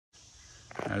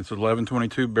It's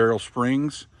 1122 Beryl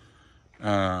Springs.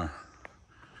 If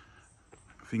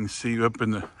you can see up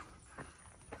in the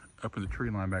tree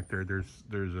line back there,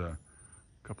 there's a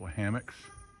couple of hammocks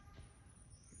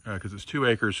because it's 2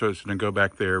 acres, so it's going to go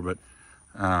back there. But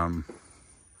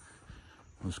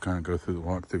let's kind of go through the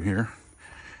walk through here.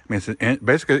 I mean, it's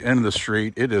basically the end of the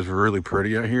street. It is really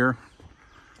pretty out here.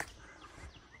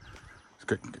 It's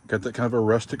got that kind of a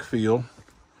rustic feel.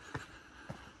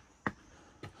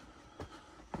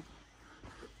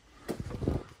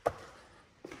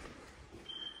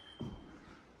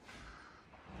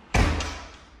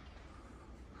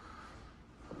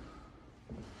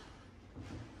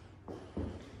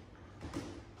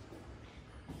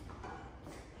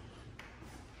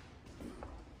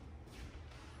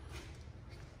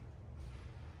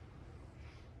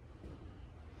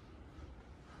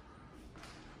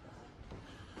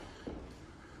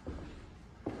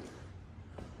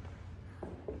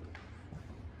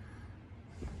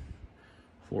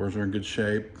 Floors are in good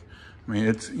shape. I mean,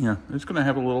 it's going to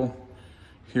have a little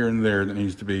here and there that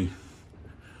needs to be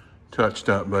touched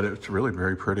up, but it's really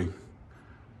very pretty.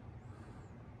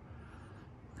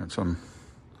 Got some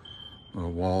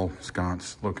little wall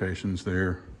sconce locations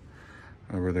there,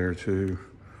 over there too,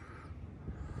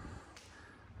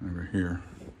 over here.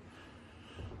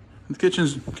 The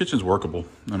kitchen's workable.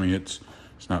 I mean, it's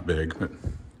not big, but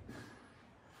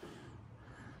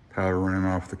powder running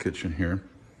off the kitchen here,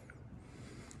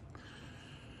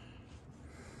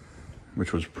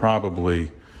 which was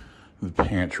probably the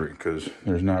pantry, because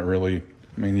there's not really,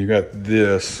 I mean, you got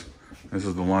this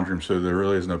is the laundry room, so there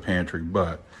really is no pantry,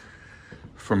 but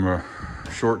from a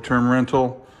short-term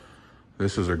rental,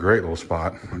 this is a great little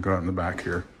spot. I'll go out in the back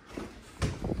here.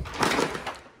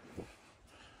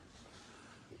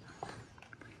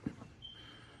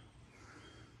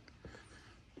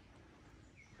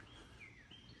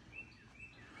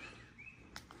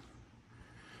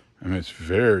 I mean, it's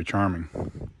very charming.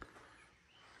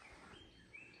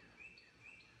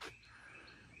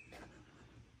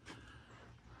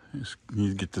 Just need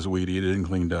to get this weed eated and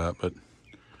cleaned up, but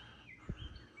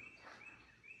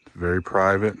it's very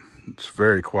private. It's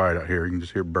very quiet out here. You can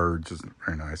just hear birds. It's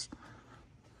very nice.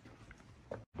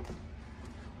 I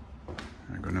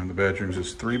go down to the bedrooms.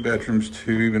 It's 3 bedrooms,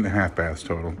 2.5 baths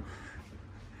total.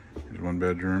 Here's 1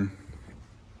 bedroom.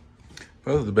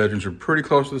 Both of the bedrooms are pretty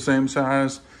close to the same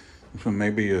size. This one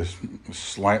maybe is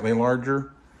slightly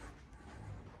larger.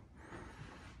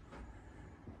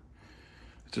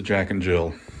 It's a Jack and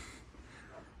Jill.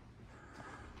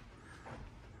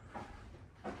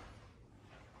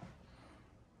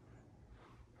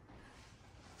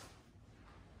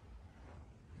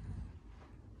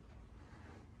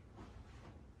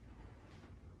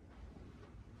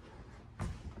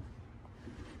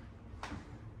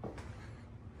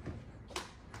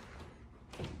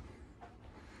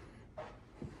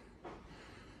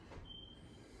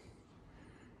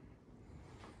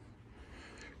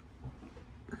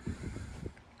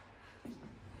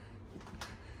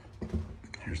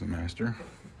 Here's the master.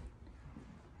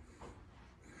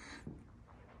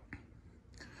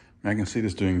 I can see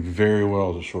this doing very well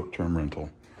as a short-term rental.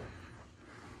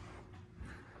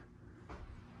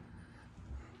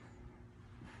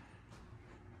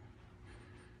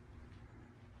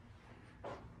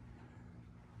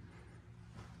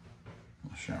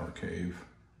 Shower cave.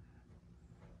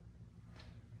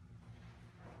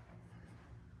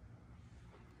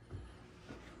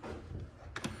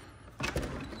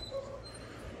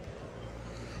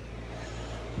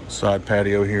 Side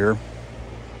patio here.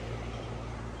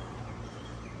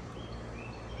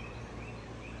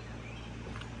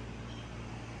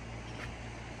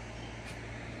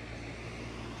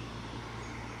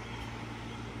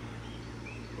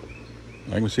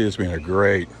 I can see this being a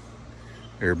great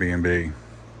Airbnb.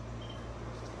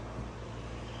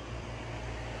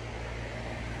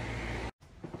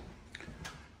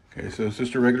 Okay, so it's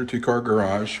just a regular 2-car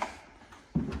garage.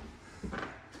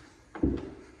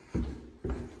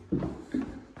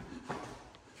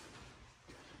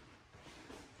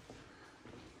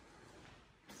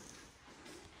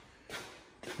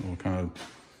 Little kind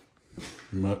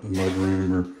of mud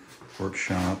room or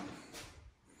workshop.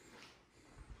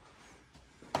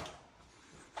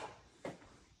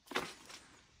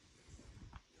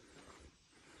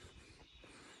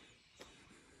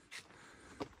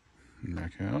 And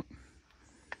back out.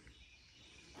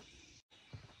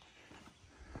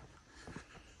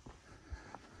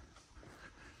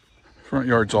 Front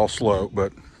yard's all slope,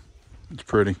 but it's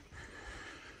pretty.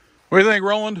 What do you think,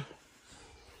 Roland?